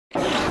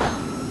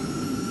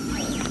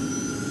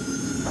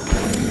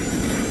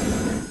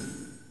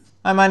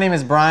Hi, my name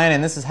is Brian,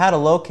 and this is how to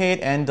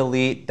locate and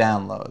delete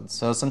downloads.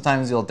 So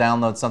sometimes you'll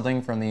download something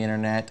from the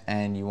internet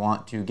and you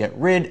want to get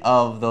rid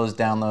of those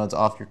downloads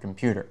off your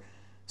computer.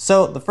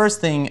 So the first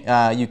thing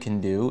you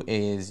can do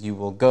is you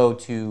will go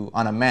to,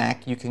 on a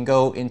Mac, you can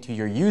go into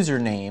your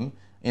username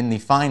in the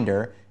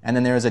Finder, and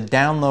then there is a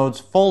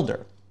Downloads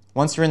folder.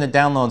 Once you're in the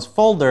Downloads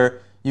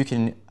folder, you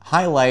can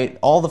highlight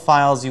all the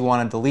files you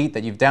want to delete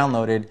that you've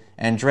downloaded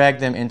and drag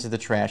them into the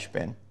trash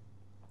bin.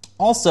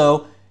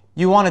 Also,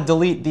 you want to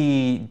delete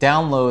the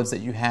downloads that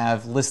you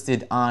have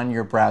listed on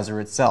your browser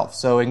itself.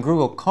 So in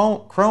Google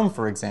Chrome,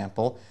 for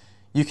example,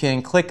 you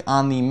can click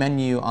on the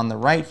menu on the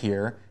right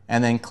here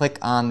and then click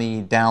on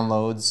the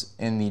downloads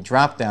in the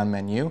drop-down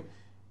menu,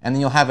 and then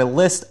you'll have a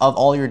list of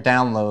all your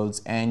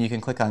downloads, and you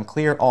can click on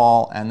clear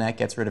all, and that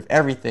gets rid of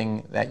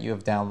everything that you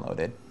have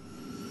downloaded.